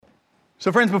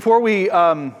So friends, before we look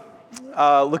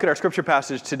at our scripture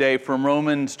passage today from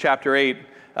Romans chapter 8,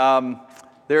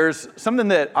 there's something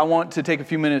that I want to take a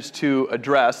few minutes to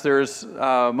address. There's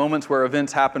moments where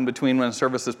events happen between when a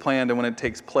service is planned and when it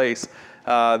takes place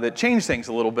that change things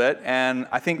a little bit, and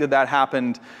I think that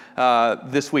happened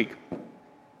this week.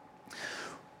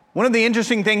 One of the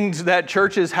interesting things that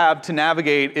churches have to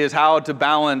navigate is how to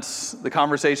balance the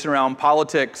conversation around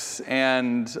politics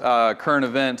and current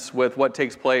events with what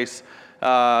takes place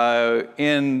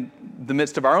in the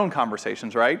midst of our own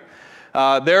conversations, right?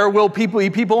 There will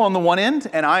be people on the one end,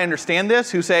 and I understand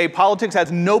this, who say politics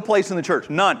has no place in the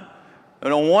church, none. I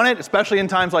don't want it, especially in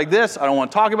times like this. I don't want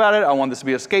to talk about it. I want this to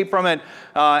be escape from it.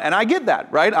 And I get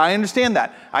that, right? I understand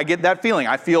that. I get that feeling.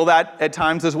 I feel that at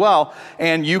times as well.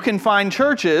 And you can find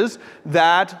churches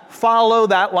that follow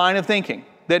that line of thinking,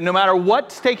 that no matter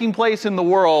what's taking place in the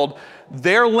world,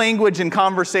 their language and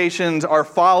conversations are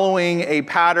following a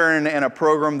pattern and a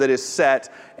program that is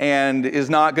set and is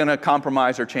not going to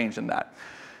compromise or change in that.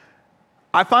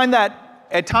 I find that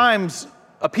at times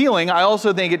appealing. I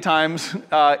also think at times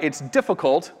it's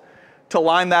difficult to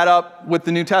line that up with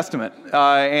the New Testament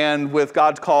and with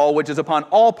God's call, which is upon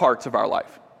all parts of our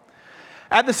life.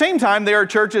 At the same time, there are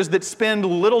churches that spend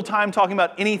little time talking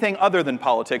about anything other than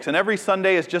politics, and every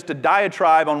Sunday is just a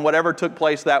diatribe on whatever took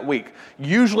place that week,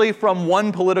 usually from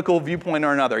one political viewpoint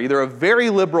or another, either a very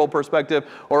liberal perspective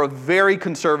or a very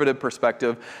conservative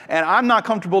perspective. And I'm not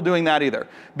comfortable doing that either,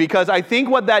 because I think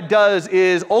what that does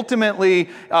is ultimately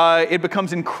it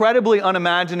becomes incredibly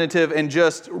unimaginative and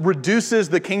just reduces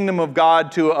the kingdom of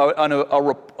God to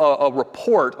a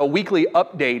report, a weekly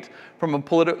update from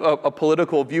a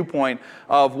political viewpoint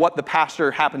of what the pastor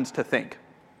happens to think.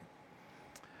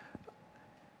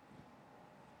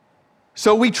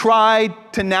 So we try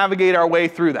to navigate our way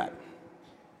through that.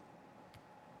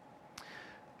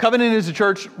 Covenant is a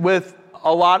church with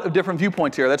a lot of different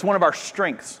viewpoints here. That's one of our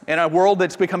strengths. In a world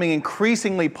that's becoming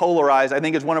increasingly polarized, I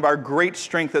think it's one of our great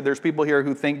strengths that there's people here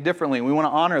who think differently, and we want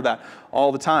to honor that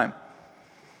all the time.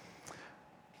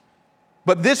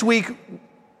 But this week,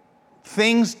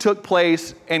 things took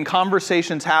place and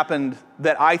conversations happened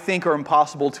that I think are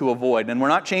impossible to avoid. And we're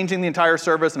not changing the entire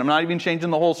service, and I'm not even changing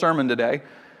the whole sermon today.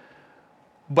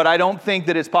 But I don't think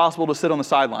that it's possible to sit on the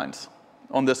sidelines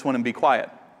on this one and be quiet.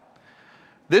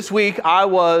 This week, I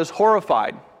was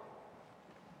horrified.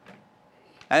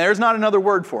 And there's not another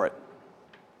word for it.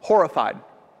 Horrified.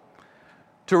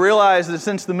 To realize that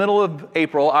since the middle of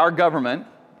April, our government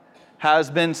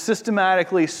has been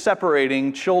systematically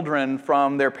separating children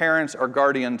from their parents or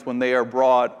guardians when they are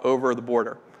brought over the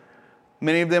border.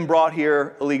 Many of them brought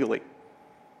here illegally.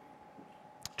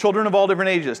 Children of all different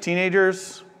ages,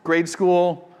 teenagers, grade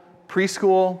school,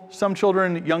 preschool, some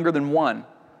children younger than 1,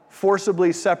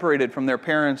 forcibly separated from their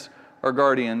parents or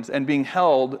guardians and being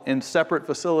held in separate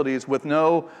facilities with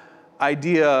no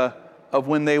idea of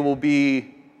when they will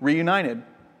be reunited,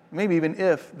 maybe even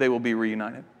if they will be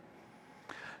reunited.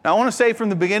 Now, I want to say from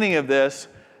the beginning of this,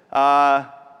 I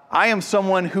am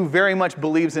someone who very much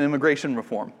believes in immigration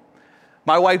reform.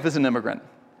 My wife is an immigrant.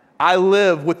 I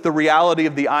live with the reality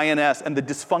of the INS and the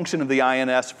dysfunction of the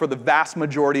INS for the vast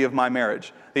majority of my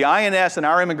marriage. The INS and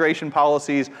our immigration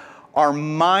policies are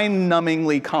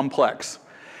mind-numbingly complex.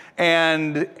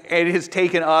 And it has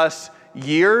taken us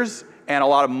years and a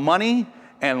lot of money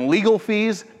and legal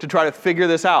fees to try to figure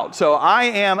this out. So I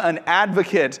am an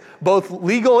advocate, both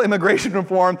legal immigration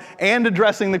reform and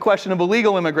addressing the question of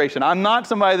illegal immigration. I'm not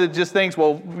somebody that just thinks,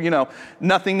 well,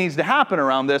 nothing needs to happen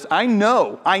around this. I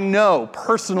know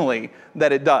personally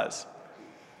that it does.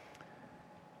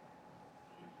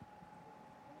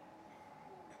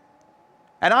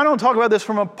 And I don't talk about this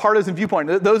from a partisan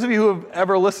viewpoint. Those of you who have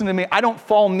ever listened to me, I don't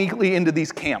fall neatly into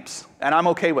these camps, and I'm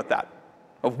okay with that,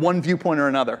 of one viewpoint or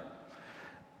another.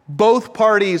 Both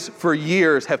parties for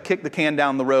years have kicked the can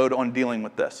down the road on dealing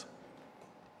with this.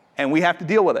 And we have to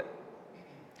deal with it.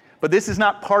 But this is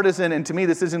not partisan, and to me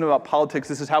this isn't about politics.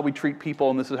 This is how we treat people,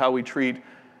 and this is how we treat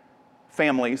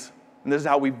families. And this is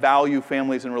how we value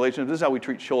families and relationships. This is how we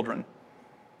treat children.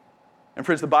 And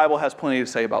friends, the Bible has plenty to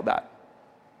say about that.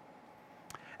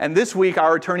 And this week,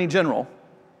 our Attorney General,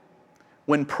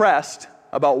 when pressed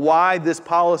about why this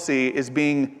policy is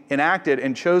being enacted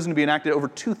and chosen to be enacted, over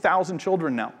 2,000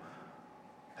 children now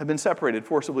have been separated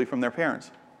forcibly from their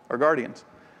parents or guardians,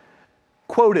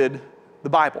 quoted the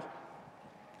Bible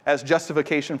as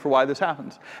justification for why this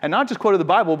happens. And not just quoted the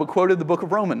Bible, but quoted the book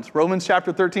of Romans, Romans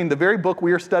chapter 13, the very book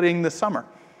we are studying this summer.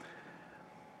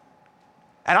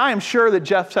 And I am sure that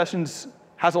Jeff Sessions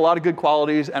has a lot of good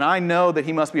qualities, and I know that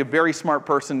he must be a very smart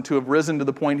person to have risen to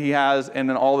the point he has and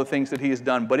in all the things that he has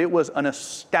done. But it was an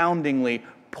astoundingly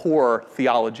poor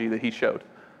theology that he showed.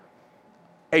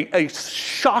 A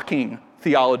shocking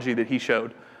theology that he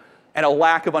showed, and a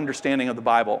lack of understanding of the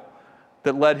Bible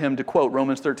that led him to quote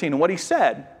Romans 13. And what he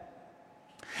said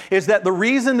is that the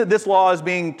reason that this law is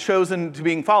being chosen to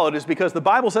being followed is because the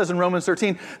Bible says in Romans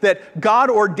 13 that God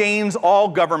ordains all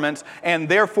governments, and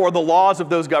therefore the laws of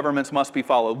those governments must be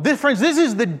followed. Friends, this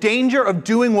is the danger of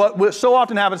doing what so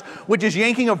often happens, which is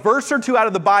yanking a verse or two out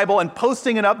of the Bible and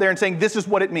posting it up there and saying this is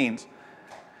what it means.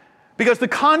 Because the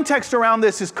context around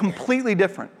this is completely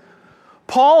different.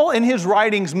 Paul in his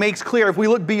writings makes clear, if we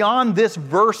look beyond this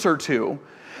verse or two,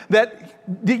 that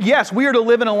yes, we are to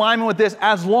live in alignment with this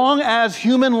as long as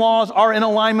human laws are in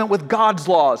alignment with God's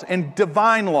laws and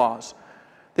divine laws.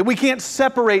 That we can't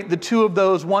separate the two of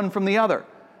those one from the other.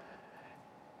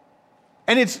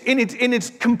 And it's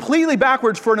completely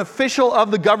backwards for an official of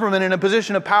the government in a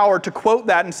position of power to quote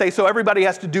that and say, so everybody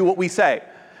has to do what we say.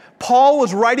 Paul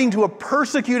was writing to a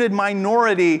persecuted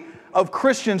minority of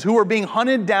Christians who were being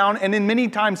hunted down and in many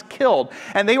times killed.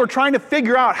 And they were trying to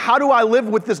figure out, how do I live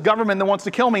with this government that wants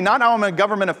to kill me? Not how I'm a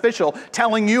government official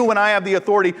telling you when I have the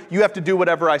authority, you have to do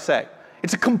whatever I say.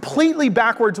 It's a completely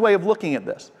backwards way of looking at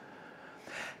this.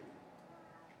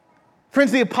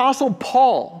 Friends, the Apostle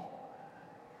Paul,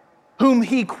 whom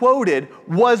he quoted,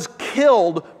 was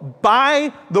killed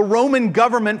by the Roman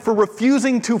government for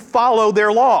refusing to follow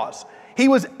their laws. He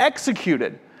was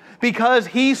executed because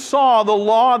he saw the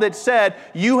law that said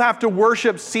you have to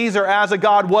worship Caesar as a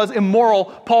god was immoral.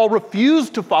 Paul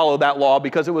refused to follow that law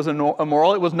because it was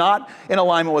immoral. It was not in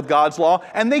alignment with God's law,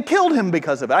 and they killed him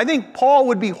because of it. I think Paul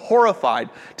would be horrified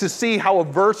to see how a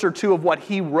verse or two of what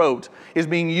he wrote is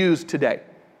being used today.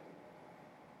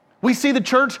 We see the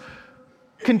church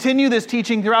continue this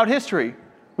teaching throughout history.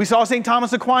 We saw St.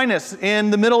 Thomas Aquinas in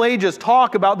the Middle Ages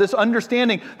talk about this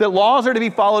understanding that laws are to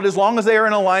be followed as long as they are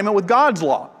in alignment with God's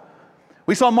law.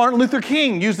 We saw Martin Luther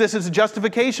King use this as a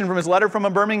justification from his letter from a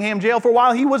Birmingham jail for a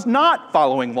while he was not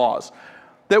following laws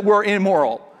that were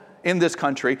immoral in this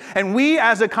country. And we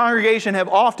as a congregation have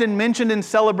often mentioned and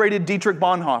celebrated Dietrich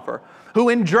Bonhoeffer, who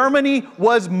in Germany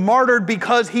was martyred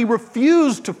because he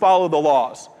refused to follow the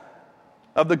laws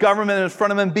of the government in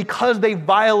front of him because they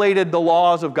violated the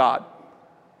laws of God.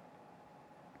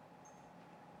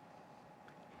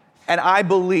 And I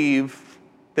believe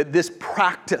that this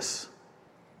practice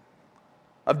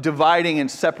of dividing and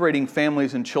separating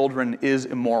families and children is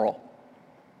immoral.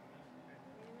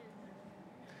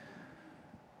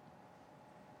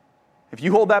 If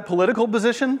you hold that political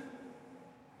position,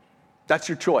 that's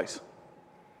your choice.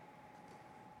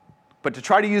 But to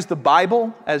try to use the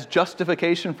Bible as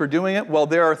justification for doing it, well,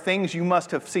 there are things you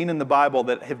must have seen in the Bible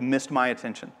that have missed my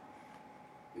attention.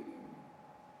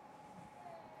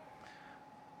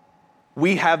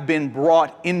 We have been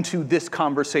brought into this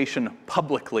conversation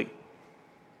publicly.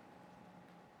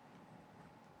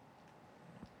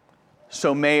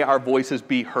 So may our voices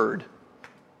be heard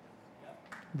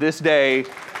this day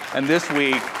and this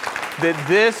week, that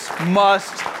this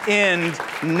must end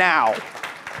now.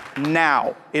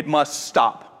 Now. It must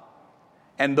stop.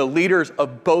 And the leaders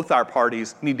of both our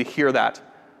parties need to hear that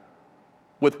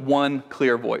with one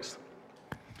clear voice.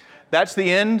 That's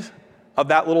the end of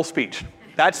that little speech.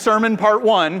 That's sermon part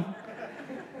 1.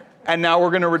 And now we're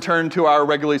going to return to our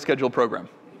regularly scheduled program.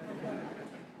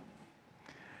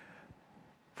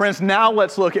 Friends, now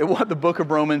let's look at what the book of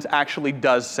Romans actually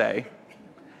does say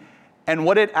and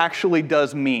what it actually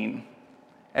does mean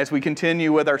as we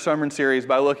continue with our sermon series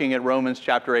by looking at Romans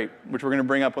chapter 8, which we're going to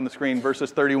bring up on the screen,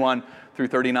 verses 31 through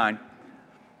 39.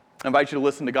 I invite you to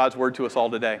listen to God's word to us all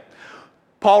today.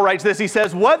 Paul writes this, he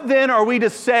says, "What then are we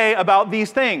to say about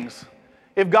these things?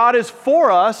 If God is for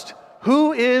us,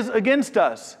 who is against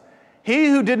us? He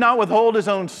who did not withhold his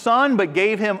own son, but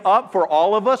gave him up for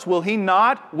all of us, will he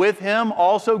not with him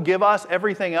also give us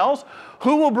everything else?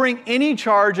 Who will bring any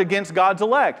charge against God's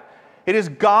elect? It is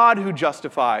God who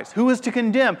justifies. Who is to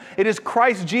condemn? It is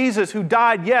Christ Jesus who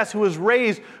died, yes, who was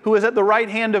raised, who is at the right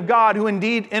hand of God, who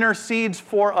indeed intercedes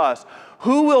for us.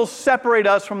 Who will separate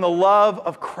us from the love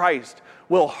of Christ?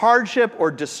 Will hardship or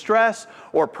distress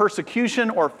or persecution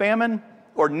or famine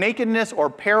or nakedness or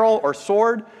peril or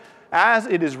sword? As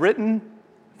it is written,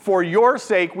 for your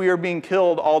sake we are being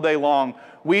killed all day long.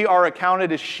 We are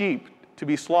accounted as sheep to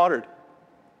be slaughtered.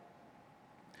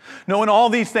 No, in all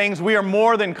these things we are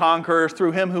more than conquerors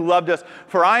through him who loved us.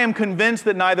 For I am convinced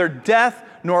that neither death,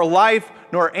 nor life,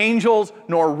 nor angels,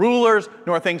 nor rulers,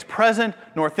 nor things present,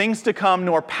 nor things to come,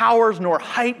 nor powers, nor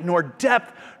height, nor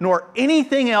depth, nor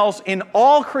anything else in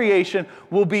all creation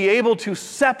will be able to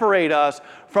separate us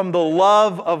from the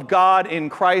love of God in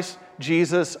Christ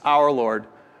Jesus our Lord.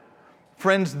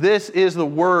 Friends, this is the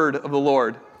word of the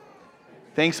Lord.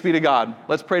 Thanks be to God.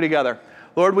 Let's pray together.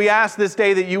 Lord, we ask this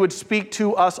day that you would speak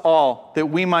to us all, that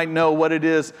we might know what it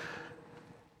is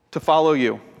to follow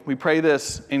you. We pray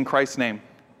this in Christ's name.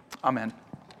 Amen.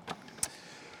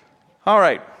 All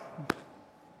right.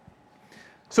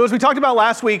 So as we talked about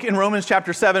last week in Romans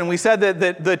chapter 7, we said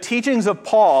that the teachings of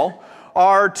Paul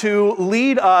are to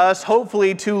lead us,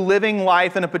 hopefully, to living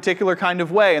life in a particular kind of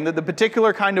way. And that the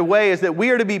particular kind of way is that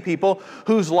we are to be people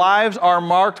whose lives are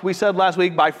marked, we said last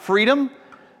week, by freedom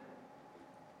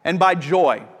and by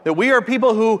joy. That we are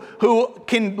people who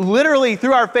can literally,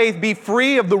 through our faith, be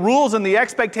free of the rules and the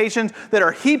expectations that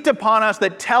are heaped upon us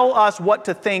that tell us what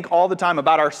to think all the time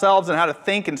about ourselves and how to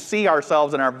think and see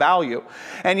ourselves and our value.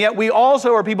 And yet we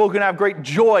also are people who can have great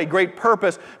joy, great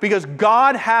purpose, because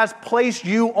God has placed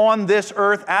you on this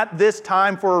earth at this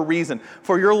time for a reason.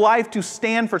 For your life to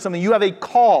stand for something. You have a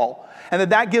call. And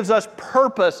that gives us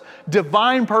purpose,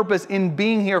 divine purpose in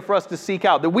being here for us to seek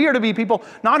out. That we are to be people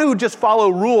not who just follow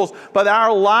rules, but that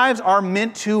our lives are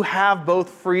meant to have both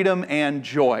freedom and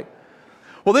joy.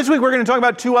 Well, this week we're going to talk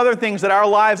about two other things that our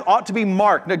lives ought to be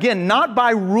marked. Again, not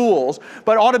by rules,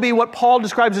 but ought to be what Paul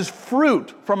describes as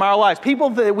fruit from our lives.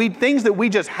 Things that we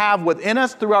just have within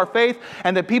us through our faith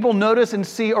and that people notice and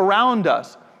see around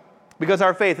us because of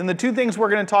our faith. And the two things we're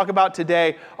going to talk about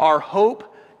today are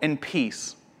hope and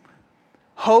peace.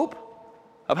 Hope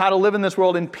of how to live in this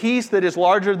world in peace that is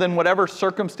larger than whatever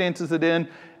circumstances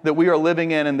that we are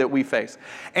living in and that we face.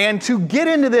 And to get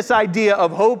into this idea of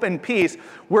hope and peace,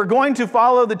 we're going to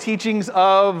follow the teachings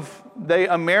of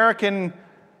the American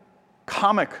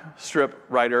comic strip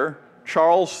writer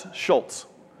Charles Schulz,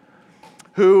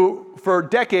 who for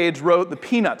decades wrote the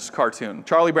Peanuts cartoon,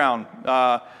 Charlie Brown.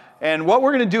 And what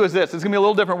we're going to do is this. It's going to be a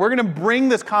little different. We're going to bring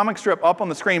this comic strip up on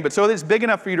the screen, but so that it's big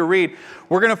enough for you to read,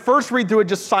 we're going to first read through it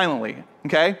just silently,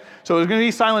 okay? So there's going to be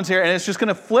silence here, and it's just going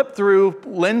to flip through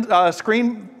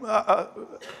screen, I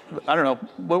don't know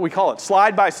what we call it,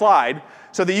 slide by slide,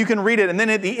 so that you can read it, and then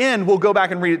at the end, we'll go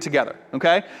back and read it together,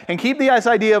 okay? And keep this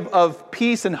idea of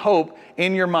peace and hope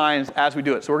in your minds as we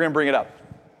do it. So we're going to bring it up.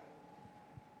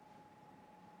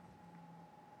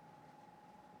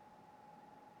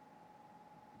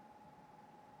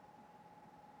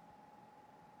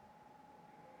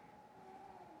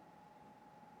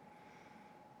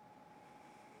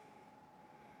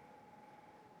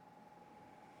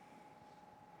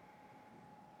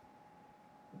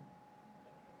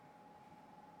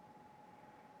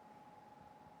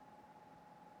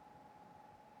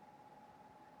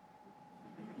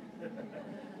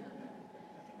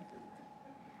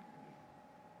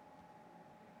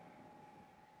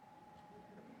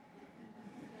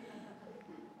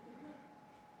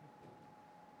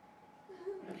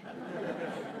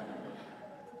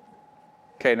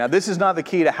 Okay, now this is not the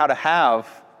key to how to have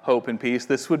hope and peace.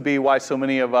 This would be why so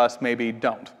many of us maybe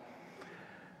don't.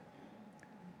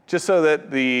 Just so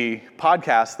that the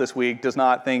podcast this week does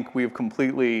not think we've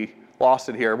completely lost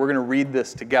it here, we're going to read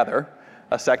this together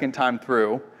a second time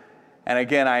through. And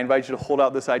again, I invite you to hold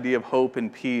out this idea of hope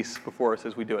and peace before us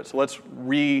as we do it. So let's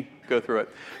go through it.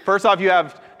 First off, you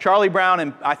have Charlie Brown,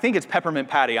 and I think it's Peppermint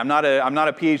Patty. I'm not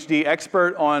a PhD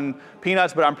expert on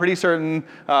Peanuts, but I'm pretty certain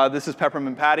this is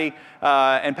Peppermint Patty.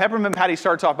 And Peppermint Patty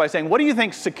starts off by saying, "What do you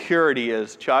think security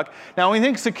is, Chuck?" Now, when you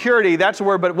think security, that's a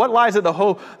word, but what lies at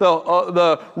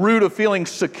the root of feeling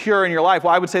secure in your life?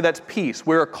 Well, I would say that's peace.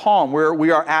 We're calm. We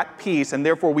are at peace, and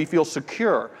therefore we feel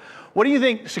secure. What do you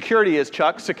think security is,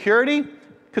 Chuck? Security?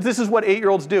 Because this is what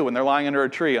 8-year-olds do when they're lying under a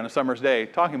tree on a summer's day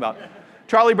talking about.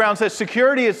 Charlie Brown says,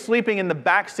 security is sleeping in the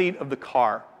back seat of the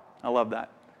car. I love that.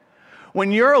 When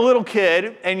you're a little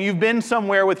kid and you've been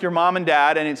somewhere with your mom and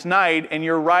dad and it's night and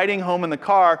you're riding home in the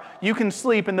car, you can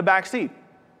sleep in the back seat.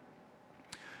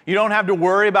 You don't have to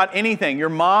worry about anything. Your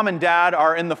mom and dad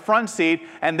are in the front seat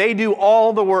and they do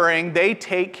all the worrying. They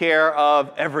take care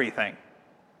of everything.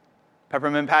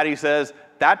 Peppermint Patty says,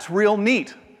 that's real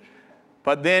neat.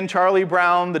 But then Charlie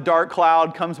Brown, the dark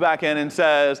cloud, comes back in and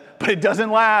says, but it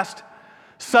doesn't last.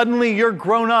 Suddenly you're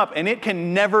grown up and it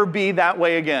can never be that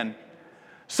way again.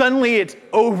 Suddenly it's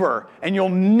over and you'll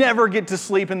never get to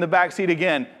sleep in the back seat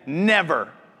again.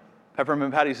 Never.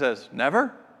 Peppermint Patty says,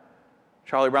 never?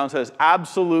 Charlie Brown says,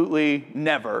 absolutely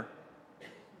never.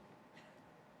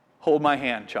 Hold my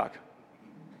hand, Chuck.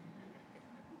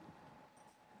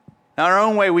 Now, in our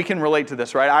own way, we can relate to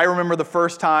this, right? I remember the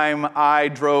first time I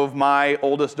drove my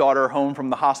oldest daughter home from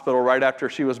the hospital right after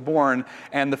she was born,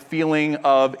 and the feeling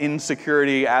of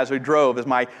insecurity as we drove, as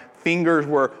my fingers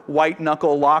were white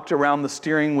knuckle locked around the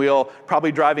steering wheel,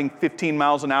 probably driving 15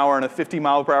 miles an hour in a 50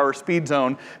 mile per hour speed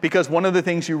zone, because one of the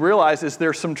things you realize is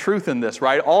there's some truth in this,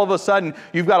 right? All of a sudden,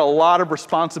 you've got a lot of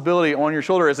responsibility on your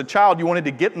shoulder. As a child, you wanted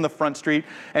to get in the front seat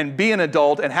and be an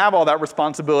adult and have all that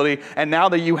responsibility, and now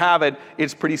that you have it,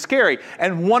 it's pretty scary.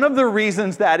 And one of the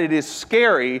reasons that it is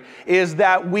scary is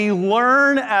that we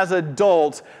learn as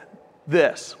adults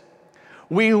this.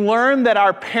 We learn that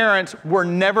our parents were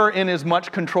never in as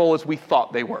much control as we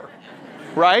thought they were,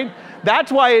 right?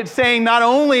 That's why it's saying not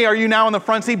only are you now in the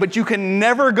front seat, but you can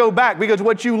never go back, because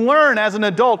what you learn as an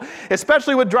adult,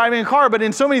 especially with driving a car, but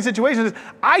in so many situations, is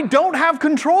I don't have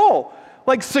control.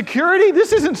 Like security,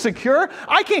 this isn't secure.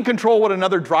 I can't control what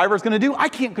another driver is going to do. I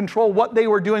can't control what they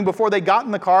were doing before they got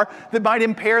in the car that might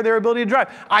impair their ability to drive.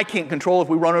 I can't control if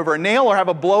we run over a nail or have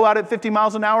a blowout at 50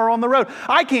 miles an hour on the road.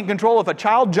 I can't control if a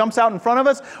child jumps out in front of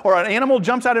us or an animal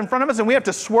jumps out in front of us and we have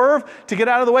to swerve to get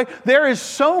out of the way. There is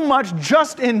so much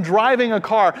just in driving a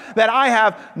car that I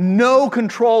have no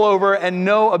control over and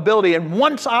no ability. And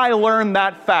once I learn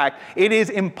that fact, it is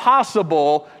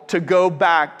impossible to go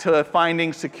back to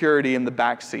finding security in the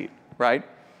back seat, right?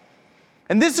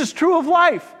 And this is true of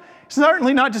life. It's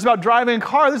certainly not just about driving a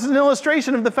car. This is an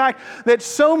illustration of the fact that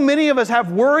so many of us have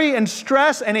worry and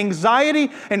stress and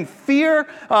anxiety and fear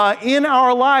in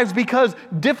our lives because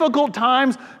difficult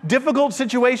times, difficult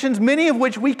situations, many of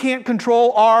which we can't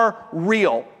control, are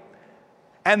real.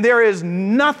 And there is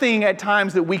nothing at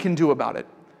times that we can do about it.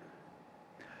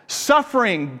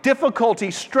 Suffering,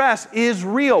 difficulty, stress is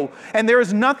real. And there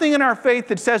is nothing in our faith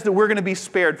that says that we're going to be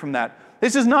spared from that.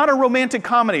 This is not a romantic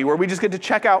comedy where we just get to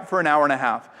check out for an hour and a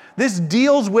half. This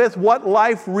deals with what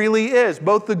life really is,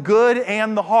 both the good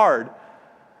and the hard.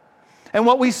 And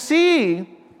what we see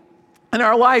in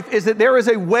our life is that there is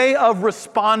a way of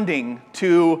responding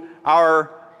to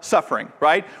our suffering,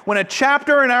 right? When a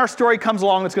chapter in our story comes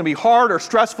along that's going to be hard or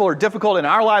stressful or difficult in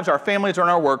our lives, our families, or in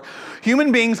our work,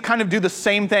 human beings kind of do the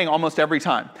same thing almost every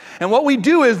time. And what we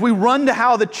do is we run to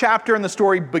how the chapter in the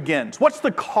story begins. What's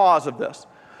the cause of this?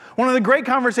 One of the great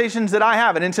conversations that I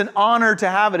have, and it's an honor to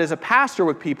have it as a pastor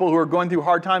with people who are going through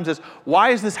hard times, is why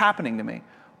is this happening to me?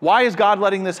 Why is God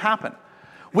letting this happen?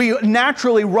 We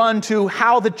naturally run to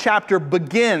how the chapter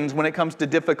begins when it comes to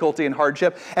difficulty and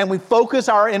hardship, and we focus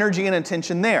our energy and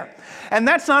attention there. And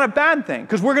that's not a bad thing,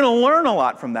 because we're going to learn a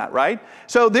lot from that, right?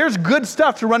 So there's good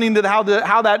stuff to running to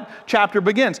how that chapter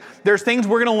begins. There's things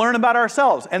we're going to learn about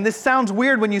ourselves. And this sounds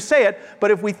weird when you say it, but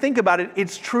if we think about it,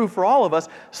 it's true for all of us.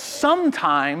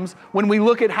 Sometimes when we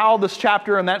look at how this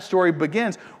chapter and that story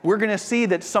begins, we're going to see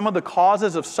that some of the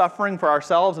causes of suffering for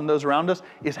ourselves and those around us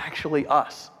is actually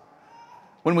us.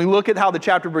 When we look at how the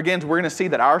chapter begins, we're going to see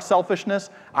that our selfishness,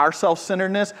 our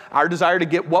self-centeredness, our desire to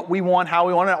get what we want, how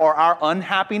we want it, or our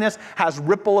unhappiness has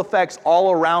ripple effects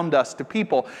all around us to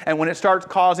people. And when it starts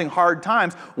causing hard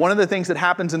times, one of the things that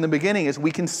happens in the beginning is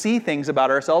we can see things about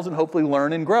ourselves and hopefully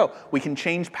learn and grow. We can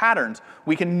change patterns.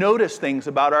 We can notice things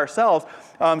about ourselves.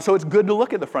 So it's good to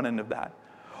look at the front end of that.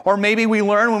 Or maybe we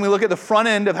learn when we look at the front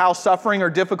end of how suffering or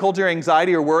difficulty or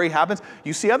anxiety or worry happens,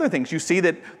 you see other things. You see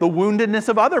that the woundedness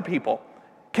of other people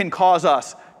can cause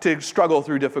us to struggle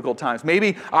through difficult times.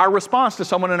 Maybe our response to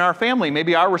someone in our family,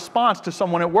 maybe our response to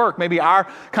someone at work, maybe our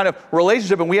kind of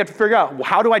relationship, and we have to figure out, well,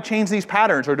 how do I change these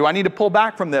patterns, or do I need to pull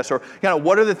back from this, or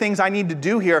what are the things I need to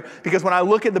do here? Because when I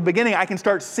look at the beginning, I can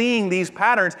start seeing these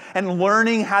patterns and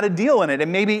learning how to deal in it, and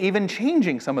maybe even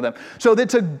changing some of them. So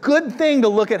it's a good thing to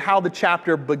look at how the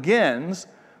chapter begins,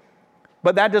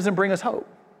 but that doesn't bring us hope.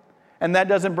 And that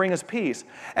doesn't bring us peace.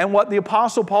 And what the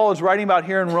Apostle Paul is writing about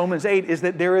here in Romans 8 is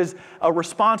that there is a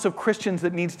response of Christians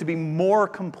that needs to be more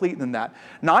complete than that.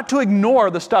 Not to ignore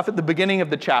the stuff at the beginning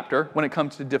of the chapter when it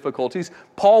comes to difficulties.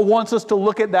 Paul wants us to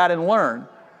look at that and learn.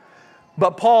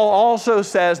 But Paul also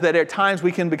says that at times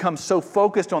we can become so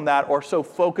focused on that, or so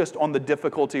focused on the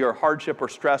difficulty or hardship or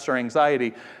stress or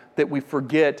anxiety, that we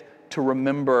forget to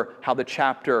remember how the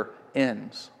chapter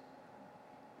ends.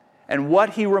 And what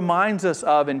he reminds us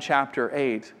of in chapter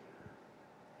 8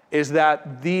 is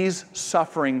that these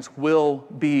sufferings will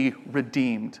be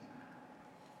redeemed.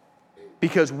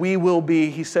 Because we will be,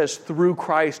 he says, through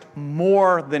Christ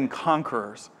more than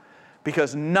conquerors.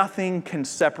 Because nothing can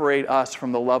separate us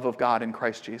from the love of God in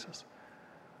Christ Jesus.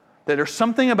 That there's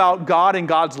something about God and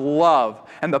God's love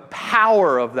and the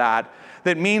power of that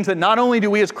means that not only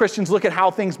do we as Christians look at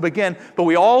how things begin, but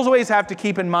we always have to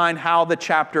keep in mind how the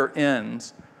chapter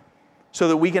ends, so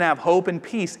that we can have hope and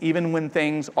peace even when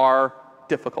things are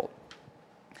difficult.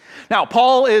 Now,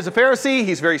 Paul is a Pharisee.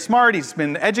 He's very smart. He's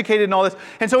been educated and all this.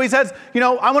 And so he says, I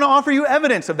want to offer you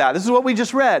evidence of that. This is what we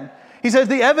just read. He says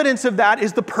the evidence of that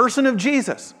is the person of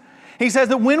Jesus. He says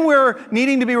that when we're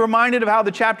needing to be reminded of how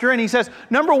the chapter ends, he says,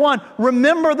 number one,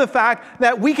 remember the fact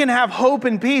that we can have hope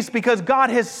and peace because God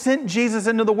has sent Jesus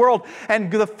into the world.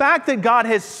 And the fact that God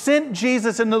has sent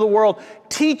Jesus into the world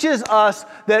teaches us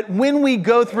that when we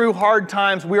go through hard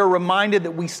times, we are reminded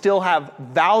that we still have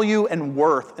value and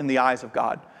worth in the eyes of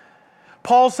God.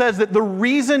 Paul says that the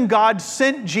reason God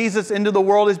sent Jesus into the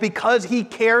world is because he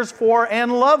cares for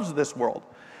and loves this world.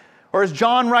 Or as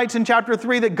John writes in chapter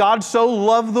 3, that God so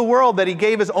loved the world that he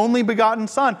gave his only begotten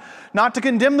Son, not to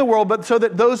condemn the world, but so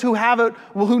that those who have it,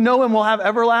 who know him, will have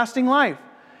everlasting life.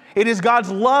 It is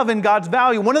God's love and God's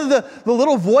value. One of the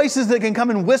little voices that can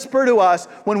come and whisper to us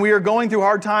when we are going through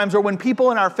hard times, or when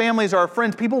people in our families or our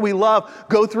friends, people we love,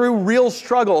 go through real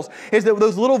struggles, is that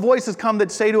those little voices come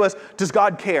that say to us, does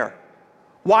God care?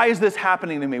 Why is this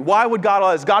happening to me? Why would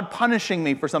God, is God punishing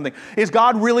me for something? Is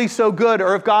God really so good?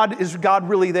 Or is God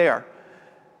really there?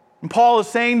 And Paul is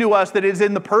saying to us that it is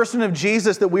in the person of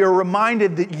Jesus that we are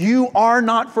reminded that you are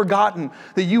not forgotten,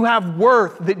 that you have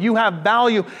worth, that you have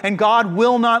value, and God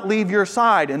will not leave your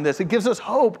side in this. It gives us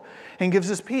hope and gives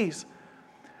us peace.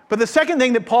 But the second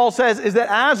thing that Paul says is that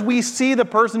as we see the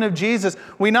person of Jesus,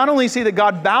 we not only see that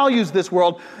God values this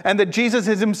world and that Jesus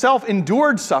has himself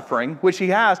endured suffering, which he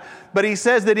has, but he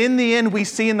says that in the end we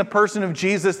see in the person of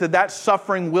Jesus that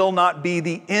suffering will not be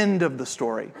the end of the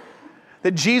story.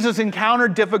 That Jesus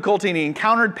encountered difficulty and he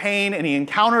encountered pain and he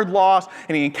encountered loss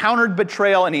and he encountered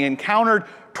betrayal and he encountered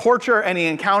torture and he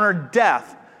encountered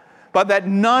death. But that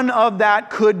none of that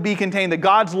could be contained. That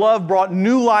God's love brought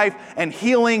new life and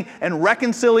healing and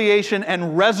reconciliation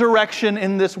and resurrection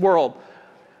in this world.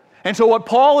 And so what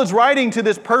Paul is writing to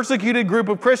this persecuted group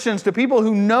of Christians, to people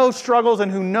who know struggles and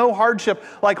who know hardship,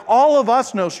 like all of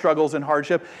us know struggles and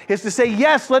hardship, is to say,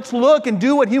 yes, let's look and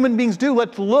do what human beings do.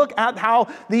 Let's look at how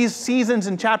these seasons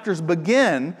and chapters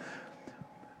begin,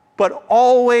 but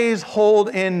always hold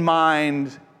in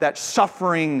mind that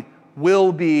suffering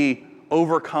will be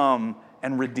overcome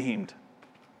and redeemed.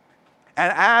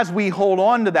 And as we hold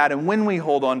on to that, and when we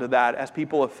hold on to that as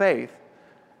people of faith,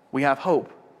 we have hope.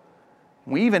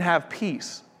 We even have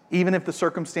peace, even if the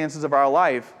circumstances of our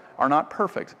life are not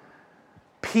perfect.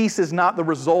 Peace is not the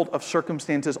result of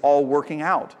circumstances all working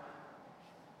out.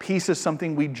 Peace is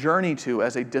something we journey to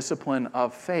as a discipline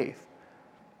of faith,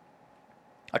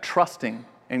 a trusting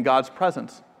in God's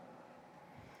presence.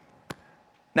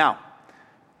 Now,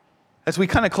 as we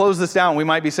kind of close this down, we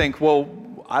might be saying, well,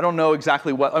 I don't know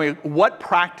exactly what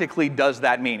practically does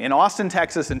that mean? In Austin,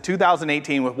 Texas in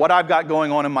 2018, with what I've got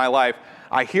going on in my life,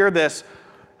 I hear this.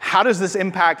 How does this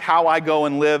impact how I go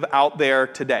and live out there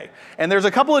today? And there's a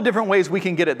couple of different ways we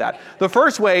can get at that. The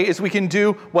first way is we can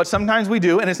do what sometimes we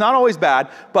do, and it's not always bad,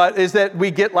 but is that we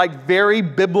get like very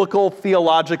biblical,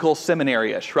 theological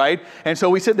seminary-ish, right? And so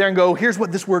we sit there and go, here's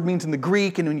what this word means in the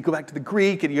Greek, and when you go back to the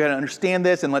Greek, and you got to understand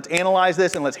this, and let's analyze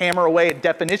this, and let's hammer away at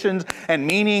definitions, and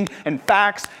meaning, and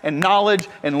facts, and knowledge,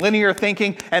 and linear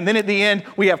thinking, and then at the end,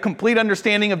 we have complete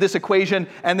understanding of this equation,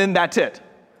 and then that's it.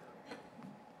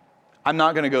 I'm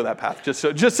not going to go that path. Just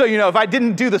so you know, if I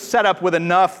didn't do the setup with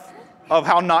enough of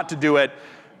how not to do it,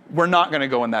 we're not going to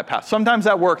go in that path. Sometimes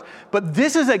that works, but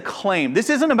this is a claim. This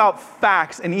isn't about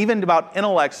facts and even about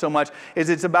intellect so much as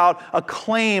it's about a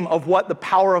claim of what the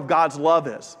power of God's love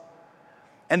is.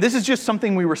 And this is just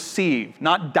something we receive,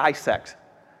 not dissect.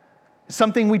 It's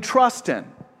something we trust in.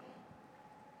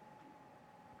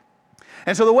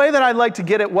 And so the way that I'd like to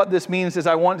get at what this means is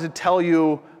I want to tell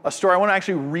you a story. I want to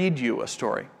actually read you a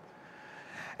story.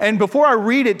 And before I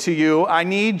read it to you, I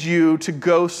need you to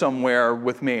go somewhere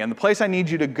with me. And the place I need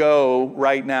you to go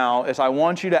right now is I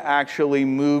want you to actually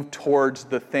move towards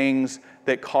the things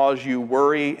that cause you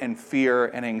worry and fear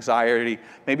and anxiety.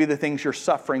 Maybe the things you're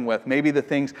suffering with. Maybe the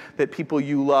things that people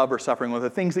you love are suffering with. The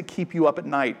things that keep you up at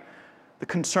night. The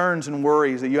concerns and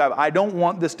worries that you have. I don't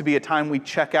want this to be a time we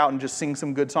check out and just sing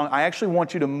some good songs. I actually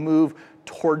want you to move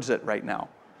towards it right now.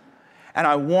 And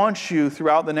I want you,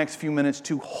 throughout the next few minutes,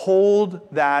 to hold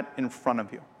that in front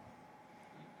of you.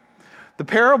 The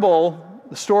parable,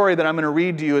 the story that I'm going to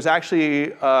read to you, is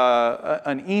actually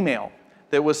an email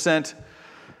that was sent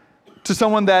to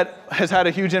someone that has had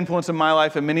a huge influence in my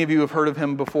life, and many of you have heard of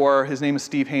him before. His name is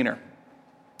Steve Hayner.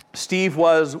 Steve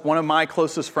was one of my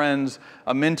closest friends,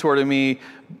 a mentor to me.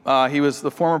 He was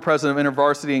the former president of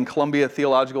InterVarsity and Columbia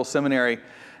Theological Seminary,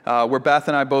 where Beth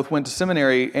and I both went to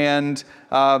seminary. And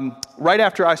right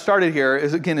after I started here,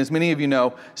 as many of you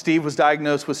know, Steve was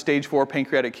diagnosed with stage 4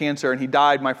 pancreatic cancer, and he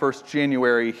died my first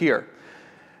January here.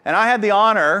 And I had the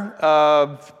honor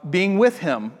of being with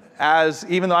him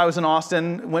even though I was in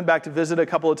Austin, went back to visit a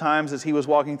couple of times as he was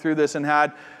walking through this, and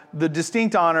had the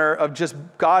distinct honor of just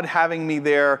God having me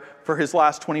there for his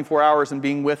last 24 hours and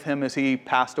being with him as he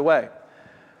passed away.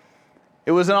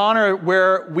 It was an honor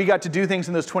where we got to do things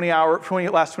in those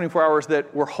last 24 hours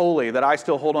that were holy, that I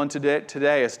still hold on to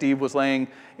today as Steve was laying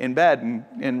in bed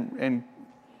and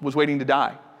was waiting to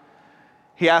die.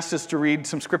 He asked us to read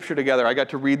some scripture together. I got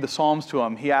to read the Psalms to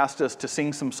him. He asked us to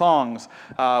sing some songs,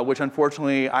 which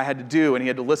unfortunately I had to do, and he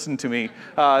had to listen to me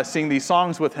sing these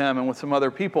songs with him and with some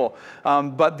other people.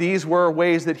 But these were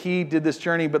ways that he did this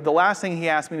journey. But the last thing he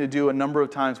asked me to do a number of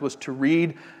times was to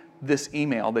read this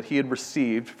email that he had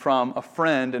received from a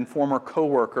friend and former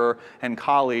coworker and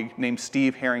colleague named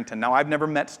Steve Harrington. Now, I've never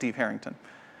met Steve Harrington,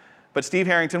 but Steve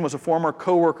Harrington was a former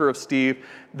coworker of Steve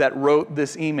that wrote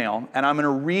this email, and I'm going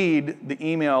to read the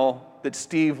email that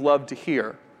Steve loved to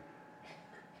hear.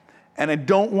 And I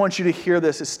don't want you to hear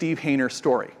this as Steve Hayner's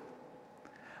story.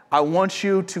 I want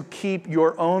you to keep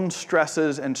your own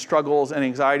stresses and struggles and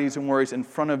anxieties and worries in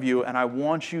front of you, and I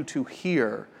want you to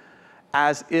hear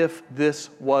as if this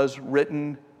was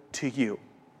written to you.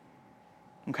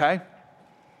 Okay?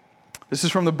 This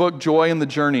is from the book Joy in the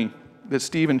Journey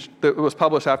that was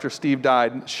published after Steve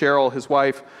died. Cheryl, his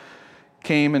wife,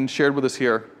 came and shared with us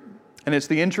here. And it's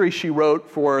the entry she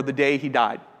wrote for the day he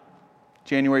died,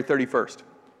 January 31st.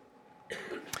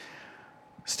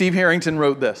 Steve Harrington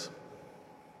wrote this: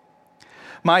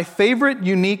 "My favorite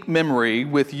unique memory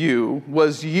with you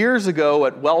was years ago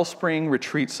at Wellspring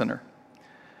Retreat Center.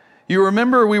 You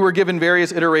remember we were given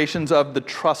various iterations of the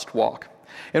trust walk.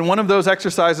 In one of those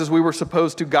exercises, we were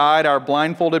supposed to guide our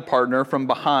blindfolded partner from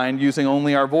behind using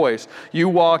only our voice. You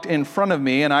walked in front of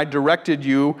me, and I directed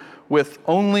you with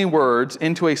only words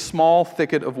into a small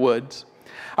thicket of woods.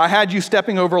 I had you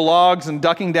stepping over logs and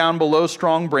ducking down below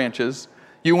strong branches.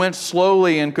 You went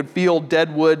slowly and could feel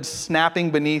dead wood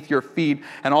snapping beneath your feet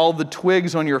and all the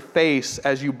twigs on your face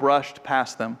as you brushed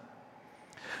past them.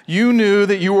 You knew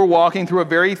that you were walking through a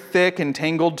very thick and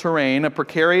tangled terrain, a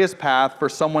precarious path for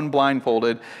someone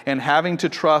blindfolded and having to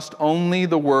trust only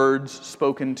the words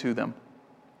spoken to them.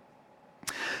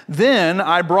 Then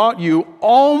I brought you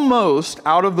almost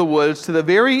out of the woods to the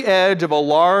very edge of a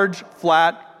large,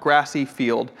 flat, grassy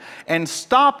field and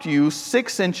stopped you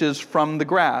 6 inches from the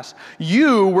grass.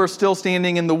 You were still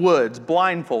standing in the woods,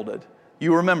 blindfolded.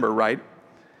 You remember, right?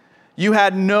 You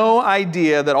had no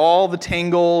idea that all the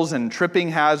tangles and tripping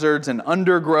hazards and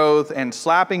undergrowth and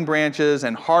slapping branches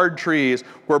and hard trees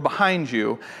were behind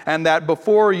you, and that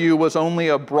before you was only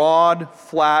a broad,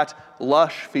 flat,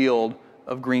 lush field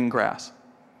of green grass.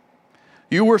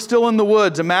 You were still in the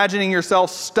woods, imagining yourself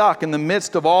stuck in the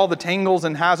midst of all the tangles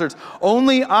and hazards.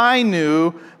 Only I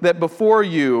knew that before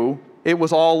you it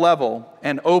was all level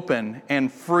and open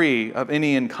and free of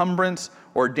any encumbrance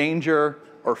or danger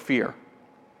or fear.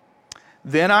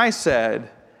 Then I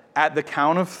said, at the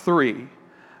count of 3,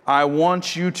 I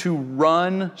want you to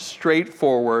run straight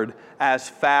forward as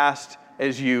fast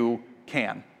as you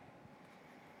can.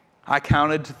 I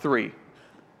counted to 3.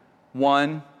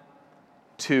 1,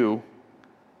 2,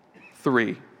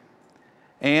 3.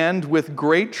 And with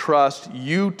great trust,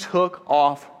 you took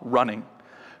off running,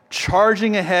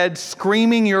 charging ahead,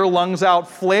 screaming your lungs out,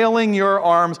 flailing your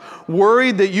arms,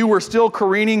 worried that you were still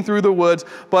careening through the woods,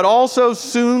 but also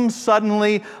soon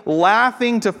suddenly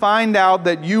laughing to find out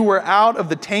that you were out of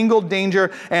the tangled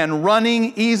danger and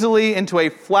running easily into a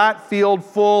flat field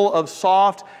full of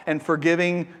soft and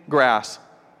forgiving grass.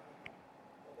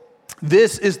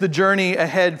 This is the journey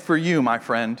ahead for you, my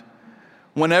friend,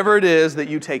 whenever it is that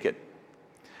you take it.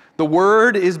 The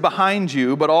Word is behind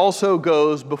you, but also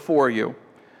goes before you.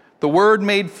 The Word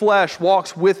made flesh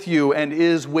walks with you and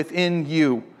is within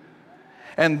you.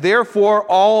 And therefore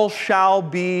all shall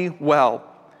be well,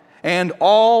 and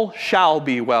all shall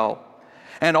be well,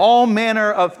 and all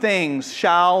manner of things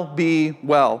shall be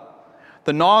well.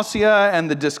 The nausea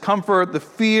and the discomfort, the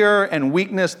fear and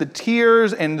weakness, the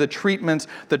tears and the treatments,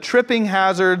 the tripping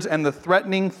hazards and the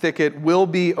threatening thicket will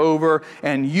be over,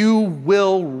 and you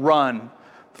will run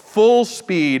full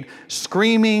speed,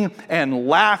 screaming and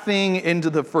laughing into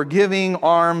the forgiving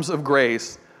arms of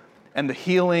grace and the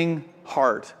healing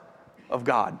heart of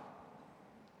God.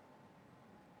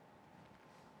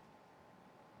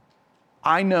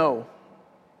 I know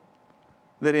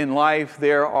that in life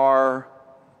there are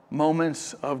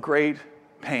moments of great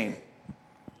pain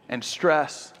and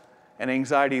stress and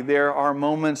anxiety. There are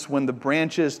moments when the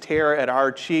branches tear at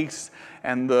our cheeks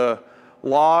and the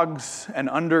logs and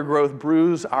undergrowth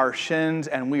bruise our shins,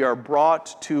 and we are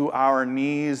brought to our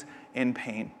knees in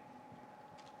pain.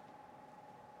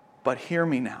 But hear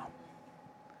me now.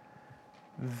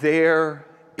 There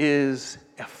is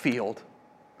a field,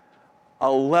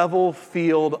 a level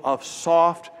field of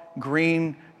soft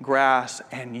green grass,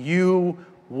 and you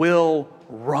will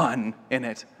run in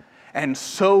it. And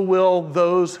so will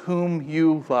those whom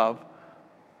you love.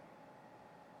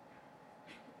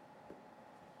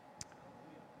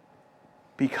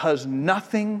 Because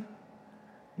nothing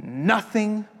in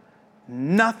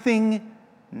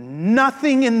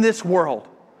this world,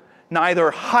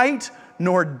 neither height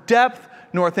nor depth,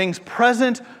 nor things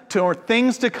present, nor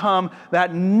things to come,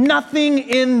 that nothing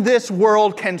in this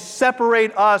world can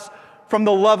separate us from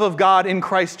the love of God in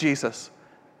Christ Jesus.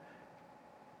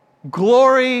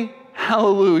 Glory,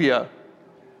 hallelujah.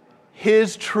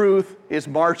 His truth is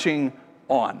marching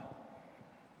on.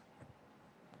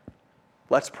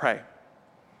 Let's pray.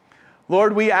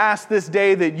 Lord, we ask this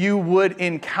day that you would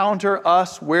encounter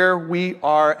us where we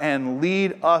are and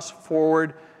lead us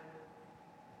forward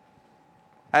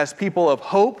as people of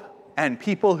hope and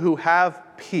people who have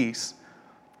peace,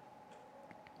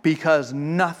 because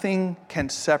nothing can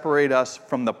separate us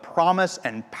from the promise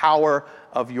and power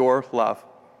of your love.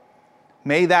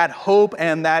 May that hope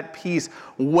and that peace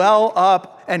well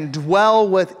up and dwell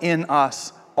within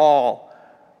us all,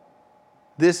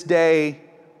 this day,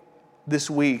 this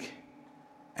week,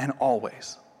 and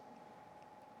always.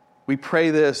 We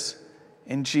pray this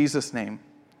in Jesus' name.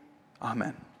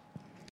 Amen.